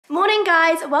Morning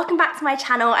guys, welcome back to my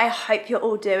channel. I hope you're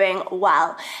all doing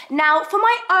well. Now for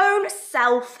my own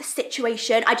self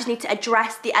situation, I just need to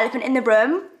address the elephant in the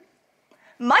room.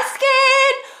 My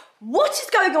skin! What is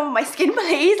going on with my skin,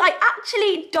 please? I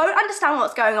actually don't understand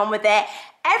what's going on with it.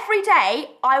 Every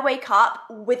day I wake up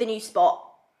with a new spot.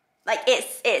 Like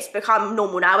it's become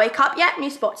normal now. I wake up, yep, new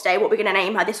spot today. What we're gonna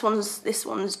name her? This one's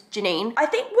Janine. I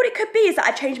think what it could be is that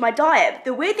I've changed my diet.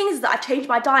 The weird thing is that I've changed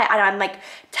my diet and I'm like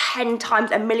 10 times,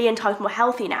 a million times more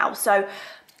healthy now. So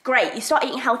great, you start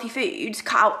eating healthy foods,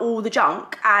 cut out all the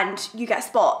junk and you get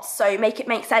spots. So make it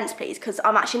make sense, please, because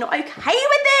I'm actually not okay with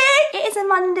it. It is a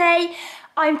Monday.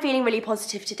 I'm feeling really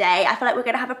positive today. I feel like we're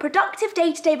gonna have a productive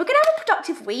day today. We're gonna have a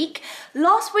productive week.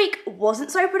 Last week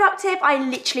wasn't so productive. I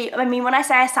mean, when I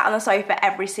say I sat on the sofa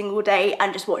every single day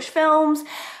and just watched films,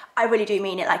 I really do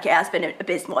mean it. Like, it has been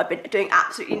abysmal. I've been doing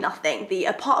absolutely nothing. The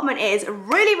apartment is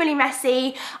really, really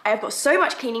messy. I've got so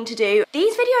much cleaning to do.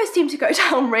 These videos seem to go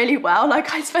down really well.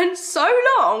 Like, I spent so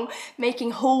long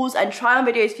making hauls and try on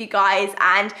videos for you guys,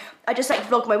 and I just like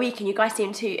vlog my week and you guys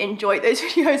seem to enjoy those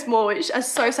videos more, which are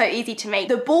so easy to make.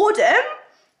 The boredom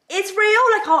is real.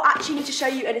 Like, I'll actually need to show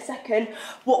you in a second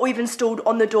what we've installed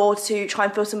on the door to try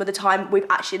and fill some of the time we've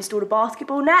actually installed a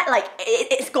basketball net. Like,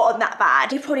 it's gotten that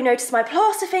bad. You probably noticed my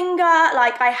plaster finger.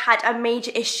 Like, I had a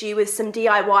major issue with some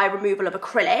DIY removal of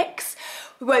acrylics.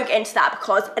 We won't get into that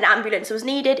because an ambulance was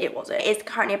needed. It wasn't. It's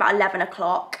currently about 11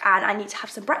 o'clock and I need to have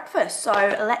some breakfast. So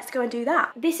let's go and do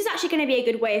that. This is actually going to be a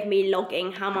good way of me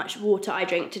logging how much water I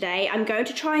drink today. I'm going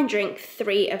to try and drink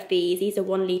 3 of these. These are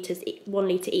 1 litre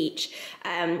each.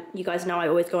 You guys know I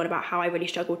always go on about how I really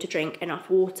struggle to drink enough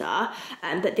water.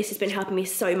 But this has been helping me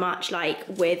so much, like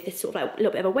with this sort of like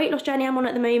little bit of a weight loss journey I'm on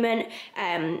at the moment.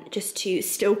 Just to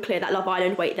still clear that Love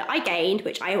Island weight that I gained,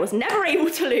 which I was never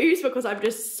able to lose because I'm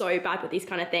just so bad with these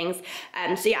kind of things.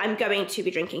 So yeah, I'm going to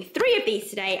be drinking 3 of these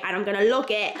today and I'm gonna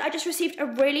log it. I just received a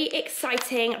really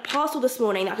exciting parcel this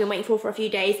morning that I've been waiting for a few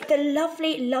days. The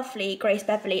lovely Grace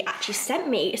Beverly actually sent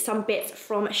me some bits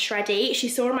from Shreddy. She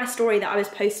saw in my story that I was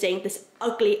posting this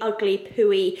ugly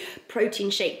pooey protein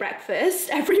shake breakfast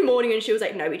every morning and she was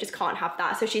like, no, we just can't have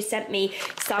that. So she sent me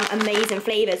some amazing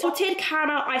flavors. Salted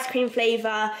caramel ice cream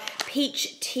flavor,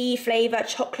 peach tea flavor,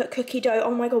 chocolate cookie dough.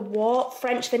 Oh my god, what?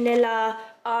 French vanilla.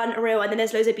 Unreal. And then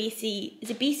there's loads of BCAAs?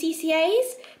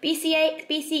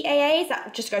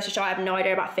 That just goes to show I have no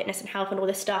idea about fitness and health and all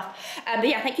this stuff. But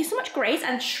yeah, thank you so much, Grace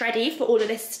and Shreddy, for all of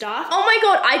this stuff. Oh my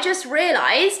god, I just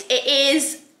realised it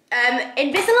is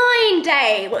Invisalign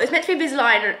day. Well, it was meant to be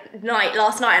Invisalign night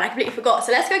last night and I completely forgot.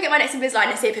 So let's go get my next Invisalign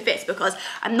and see if it fits, because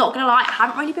I'm not gonna lie, I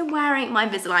haven't really been wearing my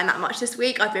Invisalign that much this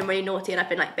week. I've been really naughty and I've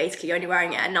been like basically only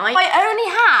wearing it at night. I only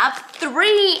have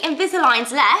 3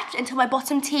 Invisaligns left until my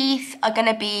bottom teeth are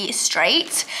gonna be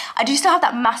straight. I do still have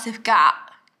that massive gap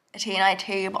between my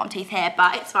 2 bottom teeth here,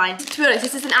 but it's fine. To be honest,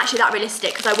 this isn't actually that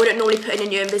realistic because I wouldn't normally put in a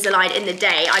new Invisalign in the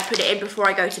day. I'd put it in before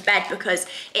I go to bed because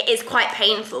it is quite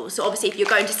painful. So obviously if you're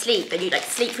going to sleep, then you like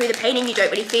sleep through the pain and you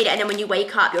don't really feel it, and then when you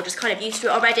wake up, you're just kind of used to it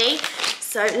already.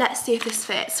 So let's see if this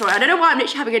fits. Sorry, I don't know why I'm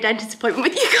literally having a dentist appointment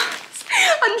with you guys.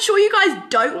 I'm sure you guys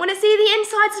don't want to see the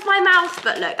insides of my mouth,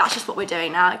 but look, that's just what we're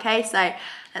doing now, okay? So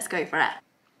let's go for it.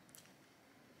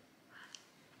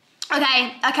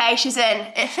 Okay, she's in.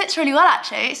 It fits really well,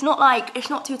 actually. It's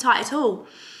not too tight at all.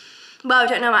 Well, I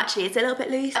don't know, actually. It's a little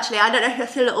bit loose. Actually, I don't know if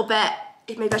it's a little bit,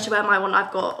 if maybe I should wear my one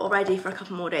I've got already for a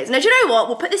couple more days. No, do you know what?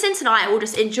 We'll put this in tonight. We'll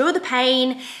just endure the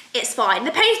pain. It's fine.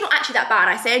 The pain's not actually that bad.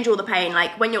 I say endure the pain.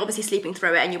 Like, when you're obviously sleeping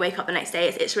through it and you wake up the next day,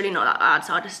 it's really not that bad.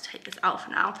 So I'll just take this out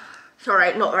for now.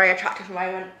 Sorry, not very attractive for the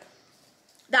moment.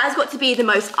 That has got to be the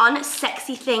most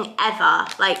unsexy thing ever,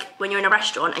 like when you're in a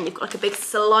restaurant and you've got like a big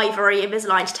salivary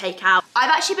Invisalign to take out. I've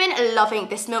actually been loving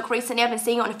this milk recently. I've been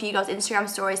seeing it on a few girls' Instagram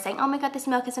stories saying, oh my god, this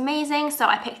milk is amazing. So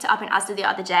I picked it up in Asda the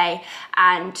other day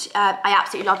and I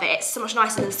absolutely love it. It's so much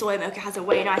nicer than soy milk. It has a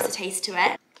way nicer taste to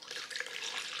it.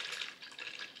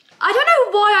 I don't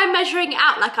know why I'm measuring it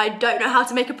out like I don't know how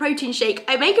to make a protein shake.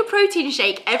 I make a protein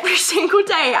shake every single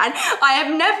day and I have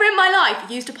never in my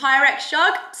life used a Pyrex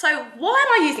jug. So why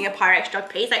am I using a Pyrex jug,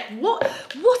 please? Like, what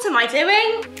am I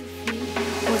doing?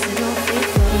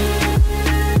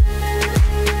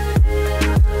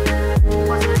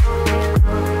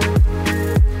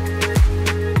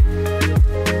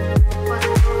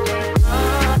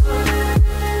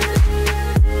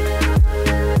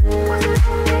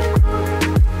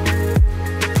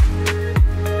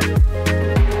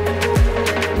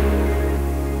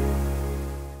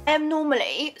 I am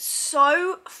normally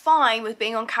so fine with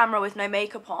being on camera with no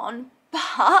makeup on,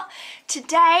 But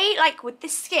today, like with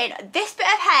this skin, this bit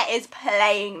of hair is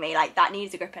playing me, like that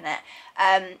needs a grip in it.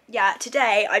 Yeah,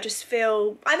 today I just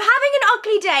feel I'm having an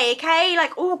ugly day, okay?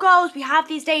 Like all girls, we have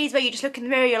these days where you just look in the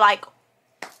mirror, you're like,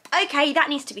 okay, that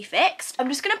needs to be fixed. I'm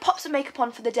just gonna pop some makeup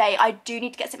on for the day. I do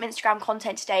need to get some Instagram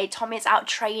content today. Tommy is out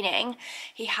training.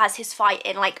 He has his fight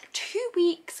in like 2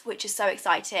 weeks, which is so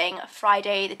exciting.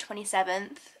 Friday the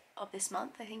 27th of this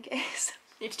month, I think it is.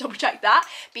 Need to double check that.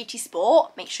 BT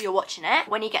Sport, make sure you're watching it.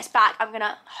 When he gets back, I'm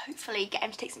gonna hopefully get him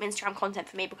to take some Instagram content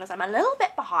for me because I'm a little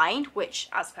bit behind, which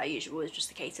as per usual is just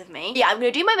the case of me. Yeah, I'm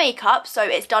gonna do my makeup so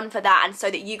it's done for that and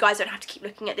so that you guys don't have to keep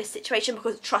looking at this situation,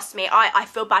 because trust me, I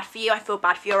feel bad for you, I feel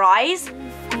bad for your eyes.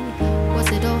 Was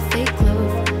it all fake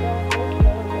love?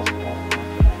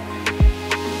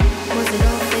 Was it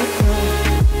all fake love?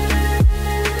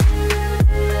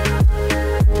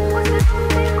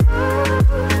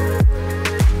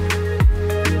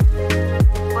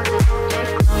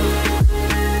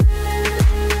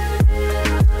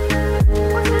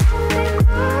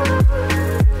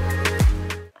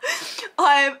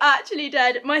 I'm actually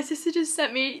dead. My sister just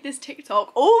sent me this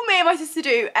TikTok. All me and my sister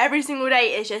do every single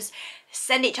day is just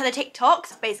send each other TikToks.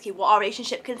 That's basically what our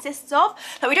relationship consists of.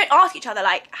 Like, we don't ask each other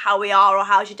like how we are or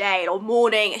how's your day or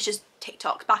morning. It's just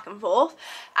TikToks back and forth.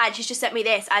 And she's just sent me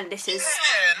this, and this is...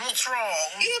 Pippin, what's wrong?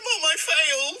 Yeah, Mum, I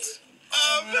failed.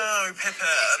 Oh no,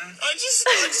 Pippin. I just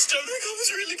don't think I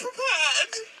was really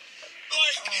prepared.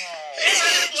 Like,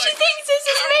 she thinks this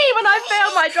is me when I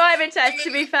failed my driving test, to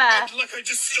be fair. I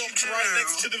just stopped right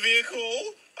next to the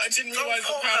vehicle. I didn't realise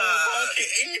the power of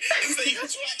parking is that you have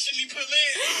to actually pull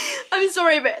in. I'm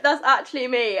sorry, but that's actually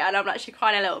me, and I'm actually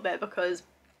crying a little bit because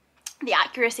the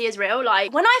accuracy is real.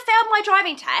 Like, when I failed my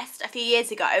driving test a few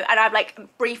years ago, and I've like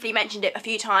briefly mentioned it a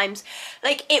few times,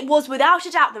 like it was without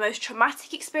a doubt the most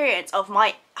traumatic experience of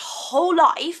my whole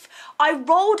life. I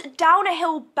rolled down a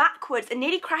hill backwards and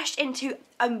nearly crashed into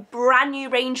a brand new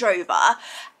Range Rover,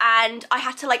 and I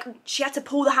had to like, she had to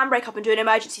pull the handbrake up and do an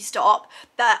emergency stop.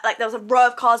 That like there was a row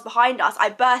of cars behind us. I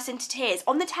burst into tears.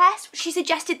 On the test, she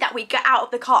suggested that we get out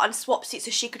of the car and swap seats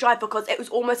so she could drive, because it was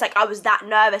almost like I was that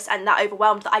nervous and that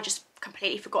overwhelmed that I just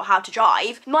completely forgot how to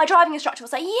drive. My driving instructor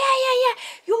was like, yeah,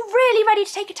 you're really ready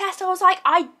to take a test. I was like,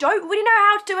 I don't really know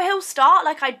how to do a hill start.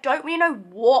 Like, I don't really know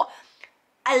what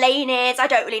a lane is. I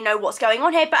don't really know what's going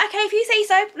on here, but okay, if you say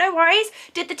so, no worries.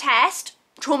 Did the test,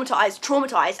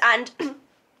 traumatized, and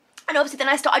and obviously then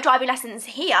I started driving lessons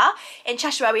here in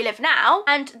Cheshire where we live now,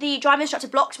 and the driving instructor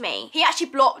blocked me. He actually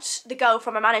blocked the girl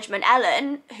from my management,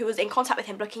 Ellen, who was in contact with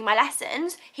him booking my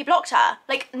lessons. He blocked her.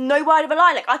 Like, no word of a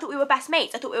lie. Like, I thought we were best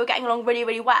mates. I thought we were getting along really,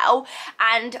 really well,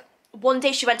 and one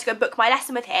day she went to go book my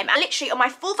lesson with him, and literally on my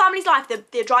full family's life,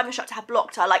 the driving instructor had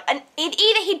blocked her. Like, and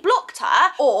either he'd blocked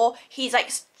her or he's like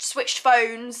switched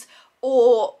phones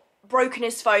or broken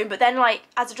his phone. But then, like,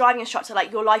 as a driving instructor,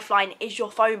 like, your lifeline is your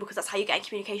phone, because that's how you get in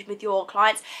communication with your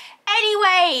clients.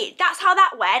 Anyway, that's how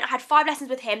that went. I had 5 lessons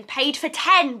with him, paid for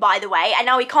 10 by the way, and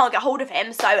now we can't get hold of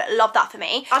him, so love that for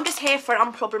me. I'm just here for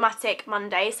an unproblematic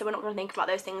Monday, so we're not going to think about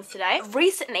those things today.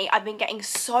 Recently, I've been getting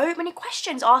so many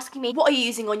questions asking me, what are you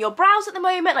using on your brows at the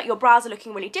moment? Like, your brows are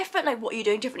looking really different. Like, what are you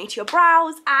doing differently to your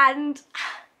brows? And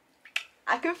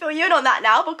I can fill you in on that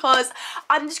now, because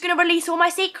I'm just going to release all my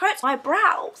secrets. My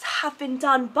brows have been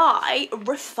done by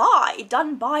Refy.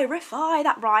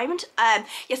 That rhymed.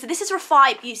 Yeah, so this is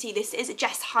Refy Beauty. This is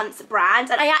Jess Hunt's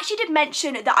brand. And I actually did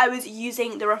mention that I was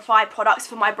using the Refy products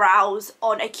for my brows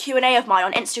on a Q&A of mine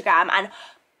on Instagram. And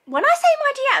when I say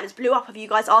my DMs blew up of you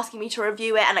guys asking me to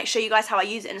review it and like show you guys how I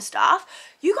use it and stuff,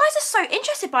 you guys are so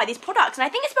interested by these products, and I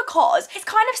think it's because it's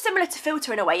kind of similar to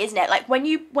Filter in a way, isn't it? Like, when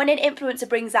an influencer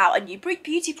brings out a new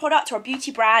beauty product or a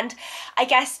beauty brand, I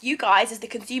guess you guys as the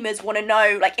consumers want to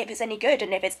know like if it's any good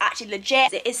and if it's actually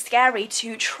legit. It is scary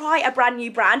to try a brand new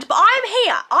brand, but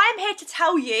I'm here to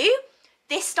tell you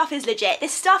this stuff is legit.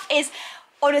 This stuff is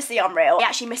honestly unreal. I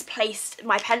actually misplaced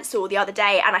my pencil the other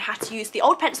day, and I had to use the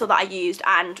old pencil that I used,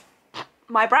 and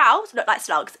my brows look like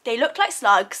slugs. They look like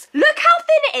slugs. Look how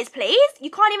thin it is, please.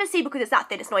 You can't even see because it's that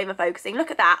thin. It's not even focusing.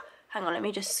 Look at that. Hang on, let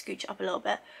me just scooch it up a little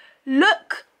bit.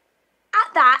 Look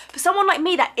at that. For someone like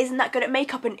me that isn't that good at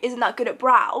makeup and isn't that good at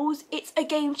brows, it's a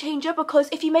game changer, because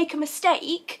if you make a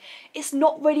mistake, it's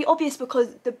not really obvious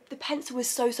because the pencil is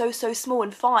so small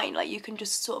and fine. Like, you can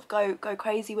just sort of go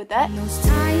crazy with it. Those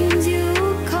times you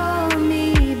call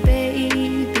me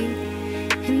baby,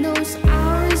 and those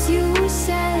hours you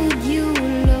said you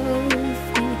loved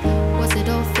me, was it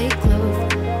all fake love?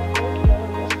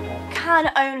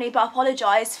 Can only but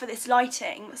apologise for this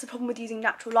lighting. That's the problem with using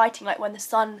natural lighting. Like, when the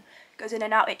sun goes in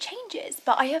and out, it changes.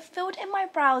 But I have filled in my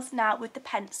brows now with the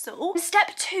pencil.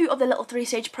 Step 2 of the little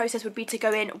 3-stage process would be to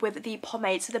go in with the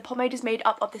pomade. So the pomade is made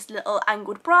up of this little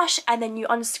angled brush, and then you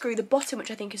unscrew the bottom,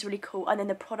 which I think is really cool, and then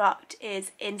the product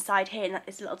is inside here in like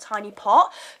this little tiny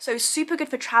pot. So super good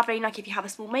for traveling, like if you have a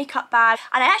small makeup bag.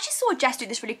 And I actually saw Jess do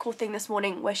this really cool thing this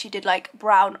morning where she did like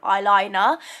brown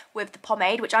eyeliner with the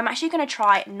pomade, which I'm actually going to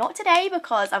try, not today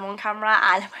because I'm on camera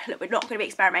and we're not going to be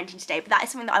experimenting today, but that is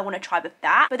something that I want to try with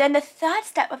that. But then the third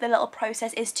step of the little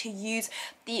process is to use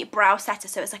the brow setter.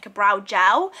 So it's like a brow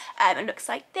gel. It looks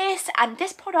like this, and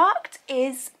this product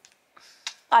is,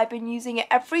 I've been using it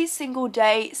every single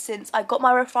day since I got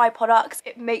my Refy products.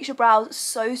 It makes your brows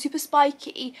so super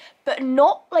spiky, but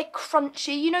not like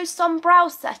crunchy. You know, some brow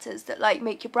setters that like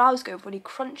make your brows go really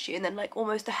crunchy and then like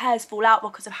almost the hairs fall out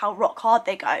because of how rock hard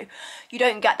they go. You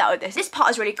don't get that with this. This part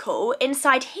is really cool.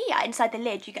 Inside here, inside the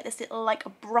lid, you get this little like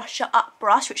brusher up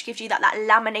brush, which gives you that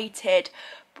laminated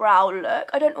brow look.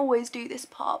 I don't always do this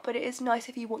part, but it is nice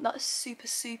if you want that super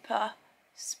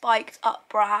spiked up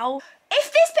brow.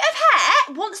 If this bit of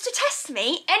hair wants to test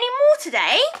me any more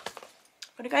today,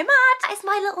 I'm gonna go mad. That is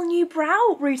my little new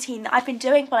brow routine that I've been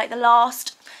doing for like the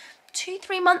last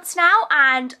 2-3 months now,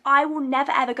 and I will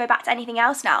never ever go back to anything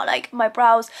else now. Like, my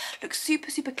brows look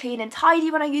super clean and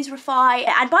tidy when I use Refy.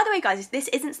 And by the way guys, this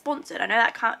isn't sponsored. I know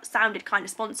that sounded kind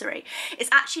of sponsory. It's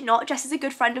actually not. Jess is a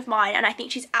good friend of mine and I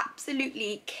think she's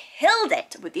absolutely killed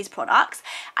it with these products,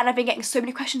 and I've been getting so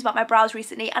many questions about my brows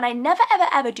recently, and I never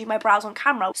ever do my brows on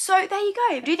camera. So there you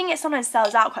go. I do think it sometimes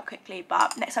sells out quite quickly,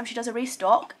 but next time she does a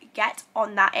restock, get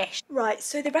on that ish. Right,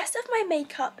 so the rest of my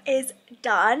makeup is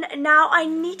done. Now I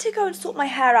need to go and sort my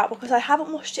hair out because I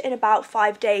haven't washed it in about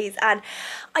 5 days and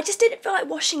I just didn't feel like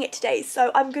washing it today,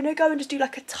 so I'm gonna go and just do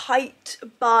like a tight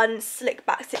bun slick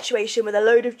back situation with a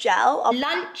load of gel.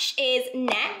 Lunch is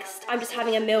next. I'm just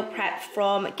having a meal prep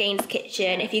from Gaines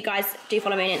Kitchen. If you guys do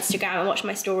follow me on Instagram and watch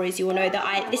my stories, you will know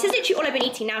that this is literally all I've been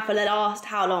eating now for the last,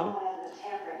 how long?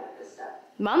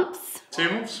 Months? 2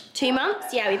 months? 2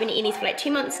 months? Yeah, we've been eating these for like 2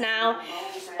 months now.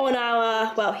 On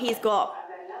our, well, he's got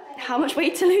how much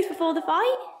weight to lose before the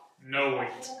fight? No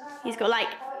weight. He's got like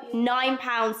 9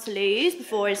 pounds to lose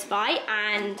before his fight,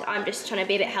 and I'm just trying to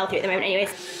be a bit healthier at the moment anyways.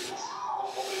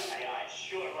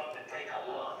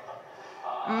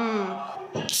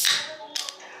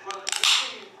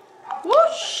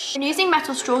 Whoosh! I'm using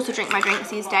metal straws to drink my drinks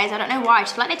these days. I don't know why, I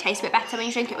just feel like they taste a bit better when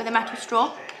you drink it with a metal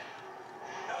straw.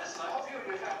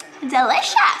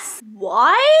 Delicious!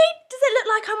 Why does it look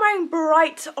like I'm wearing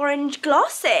bright orange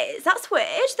glasses? That's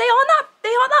weird. They aren't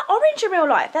that orange in real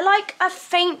life. They're like a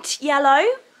faint yellow.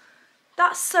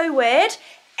 That's so weird.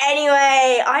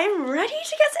 Anyway, I'm ready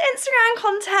to get some Instagram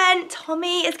content.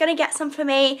 Tommy is gonna get some for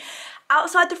me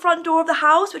outside the front door of the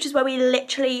house, which is where we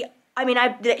literally, I mean,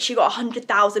 I've literally got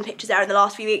 100,000 pictures there in the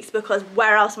last few weeks because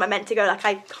where else am I meant to go? Like,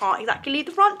 I can't exactly leave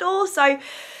the front door, so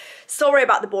sorry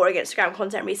about the boring Instagram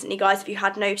content recently, guys, if you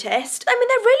had noticed. I mean,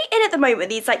 they're really in at the moment,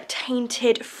 these like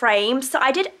tainted frames. So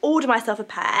I did order myself a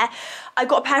pair. I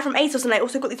got a pair from ASOS and I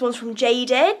also got these ones from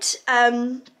Jaded.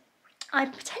 I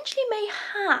potentially may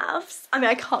have, I mean,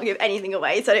 I can't give anything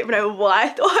away, so I don't even know why I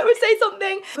thought I would say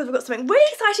something. Because we've got something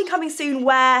really exciting coming soon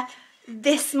where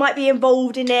this might be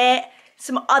involved in it.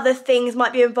 Some other things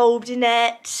might be involved in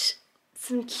it.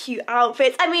 Some cute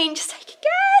outfits. I mean, just take a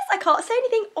guess. I can't say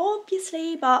anything,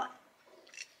 obviously, but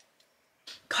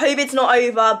COVID's not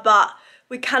over, but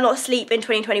we cannot sleep in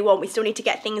 2021. We still need to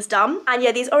get things done. And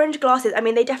yeah, these orange glasses, I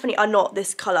mean, they definitely are not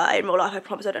this colour in real life, I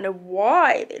promise. I don't know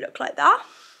why they look like that,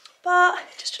 but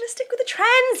just trying to stick with the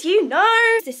trends, you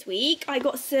know. This week, I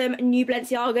got some new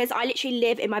Balenciagas. I literally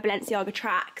live in my Balenciaga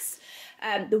tracks.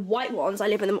 The white ones, I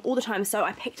live in them all the time, so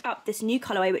I picked up this new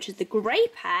colourway, which is the grey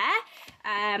pair.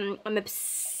 I'm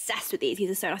obsessed with these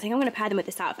are so, I think I'm going to pair them with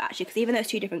this outfit actually, because even though it's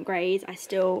 2 different greys, I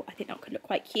think that could look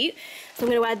quite cute. So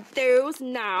I'm going to wear those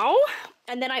now.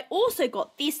 And then I also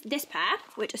got this pair,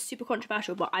 which are super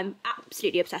controversial, but I'm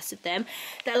absolutely obsessed with them.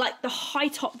 They're like the high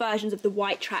top versions of the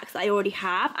white tracks that I already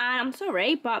have, and I'm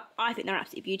sorry, but I think they're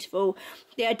absolutely beautiful.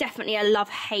 They are definitely a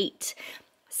love-hate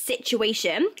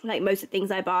situation, like most of the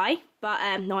things I buy,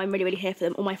 but no, I'm really here for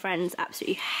them. All my friends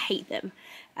absolutely hate them,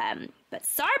 but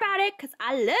sorry about it because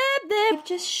I love them. I've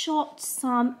just shot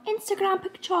some Instagram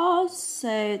pictures,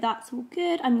 so that's all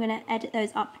good. I'm gonna edit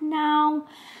those up now,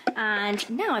 and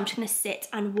now I'm just gonna sit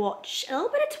and watch a little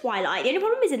bit of Twilight. The only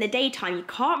problem is in the daytime you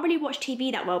can't really watch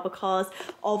TV that well because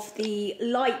of the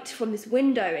light from this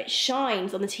window. It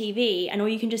shines on the TV and all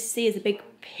you can just see is a big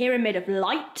pyramid of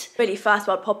light. Really first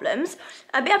world problems.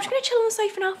 But yeah, I'm just gonna chill on the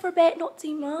sofa now for a bit, not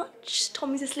too much.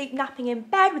 Tommy's asleep napping in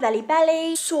bed with Ellie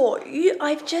Belly. So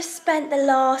I've just spent the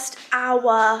last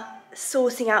hour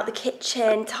sorting out the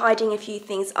kitchen, tidying a few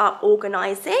things up,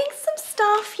 organising some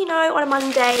stuff, you know, on a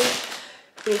Monday.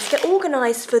 We need to get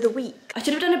organised for the week. I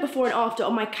should have done it before and after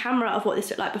on my camera of what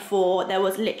this looked like before. There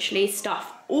was literally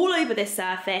stuff all over this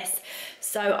surface.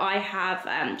 So I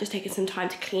have just taken some time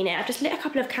to clean it. I've just lit a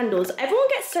couple of candles. Everyone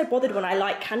gets so bothered when I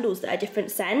light candles that are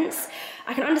different scents.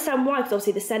 I can understand why, because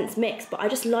obviously the scents mix, but I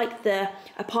just like the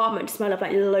apartment to smell of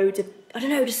like loads of, I don't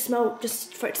know,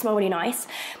 just for it to smell really nice.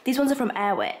 These ones are from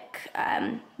Airwick.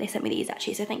 They sent me these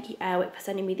actually, so thank you Airwick for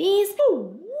sending me these.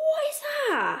 Oh, what is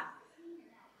that?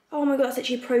 Oh my god, that's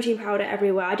actually protein powder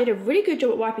everywhere. I did a really good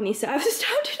job at wiping these surfaces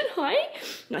down, didn't I?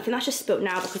 No, I think that's just spilt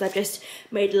now because I've just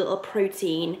made a little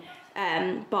protein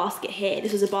basket here.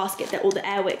 This was a basket that all the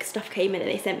Airwick stuff came in that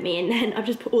they sent me, and then I've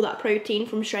just put all that protein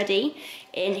from Shreddy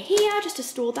in here just to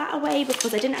store that away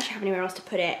because I didn't actually have anywhere else to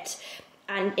put it.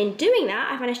 And in doing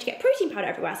that, I managed to get protein powder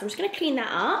everywhere, so I'm just gonna clean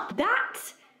that up. That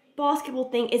basketball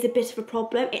thing is a bit of a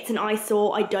problem. It's an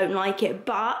eyesore, I don't like it,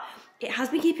 but it has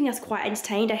been keeping us quite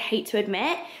entertained, I hate to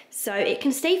admit. So it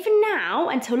can stay for now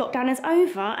until lockdown is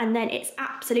over, and then it's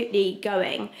absolutely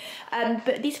going.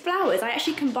 But these flowers, I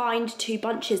actually combined 2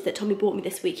 bunches that Tommy bought me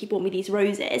this week. He bought me these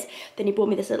roses, then he bought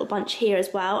me this little bunch here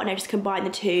as well, and I just combined the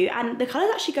 2, and the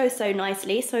colours actually go so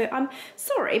nicely. So I'm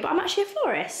sorry, but I'm actually a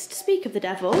florist. Speak of the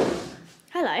devil.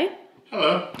 Hello.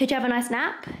 Hello. Did you have a nice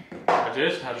nap? I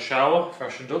did, had a shower,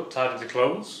 freshened up, tidied the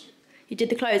clothes. You did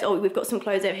the clothes. Oh, we've got some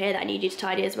clothes over here that I need you to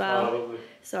tidy as well. Oh, lovely.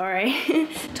 Sorry.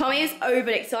 Tommy is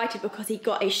overly excited because he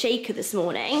got a shaker this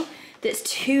morning that's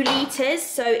 2 litres.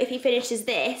 So if he finishes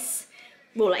this,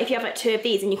 well, like if you have like 2 of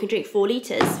these, and you can drink 4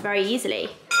 litres very easily.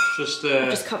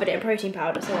 Just covered it in protein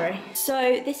powder, sorry.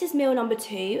 So this is meal number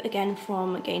 2, again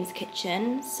from Gaines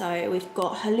Kitchen. So we've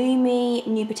got halloumi,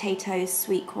 new potatoes,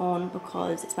 sweet corn,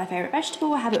 because it's my favourite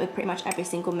vegetable. I have it with pretty much every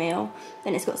single meal.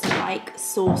 Then it's got some like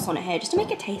sauce on it here, just to make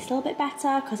it taste a little bit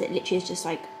better, because it literally is just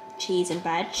like cheese and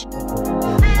veg.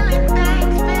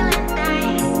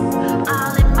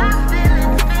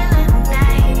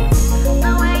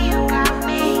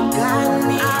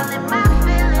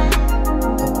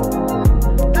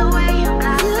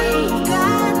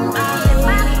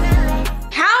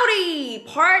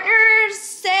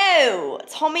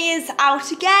 Tommy is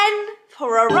out again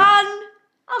for a run.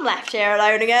 I'm left here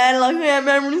alone again, like I am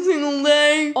every single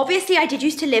day. Obviously, I did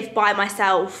used to live by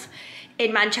myself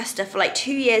in Manchester for like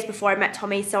 2 years before I met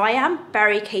Tommy, so I am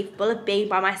very capable of being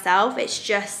by myself. It's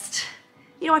just,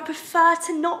 you know, I prefer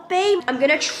to not be. I'm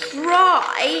gonna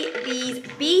try these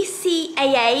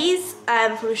BCAAs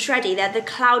from Shreddy. They're the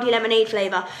cloudy lemonade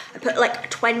flavour. I put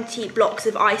like 20 blocks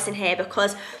of ice in here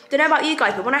because, I don't know about you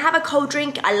guys, but when I have a cold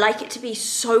drink, I like it to be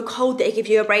so cold that it gives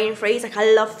you a brain freeze. Like,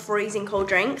 I love freezing cold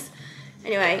drinks.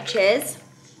 Anyway, cheers.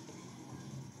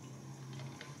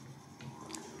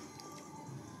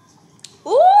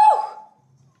 Ooh!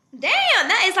 Damn,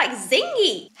 that is like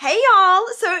zingy. Hey y'all,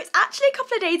 so it's actually a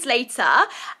couple of days later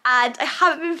and I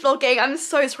haven't been vlogging. I'm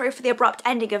so sorry for the abrupt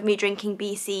ending of me drinking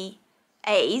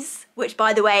BCAAs, which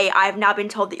by the way, I've now been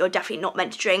told that you're definitely not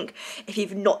meant to drink if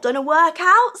you've not done a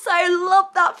workout, so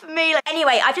love that for me.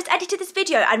 Anyway, I've just edited this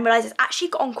video and realised it's actually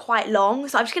gone quite long,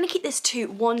 so I'm just going to keep this to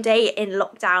 1 day in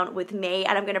lockdown with me,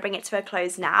 and I'm going to bring it to a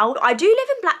close now. I do live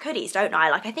in black hoodies, don't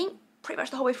I? Like, I think pretty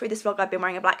much the whole way through this vlog I've been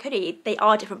wearing a black hoodie. They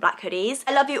are different black hoodies.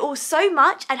 I love you all so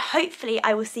much, and hopefully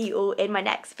I will see you all in my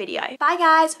next video. Bye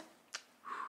guys.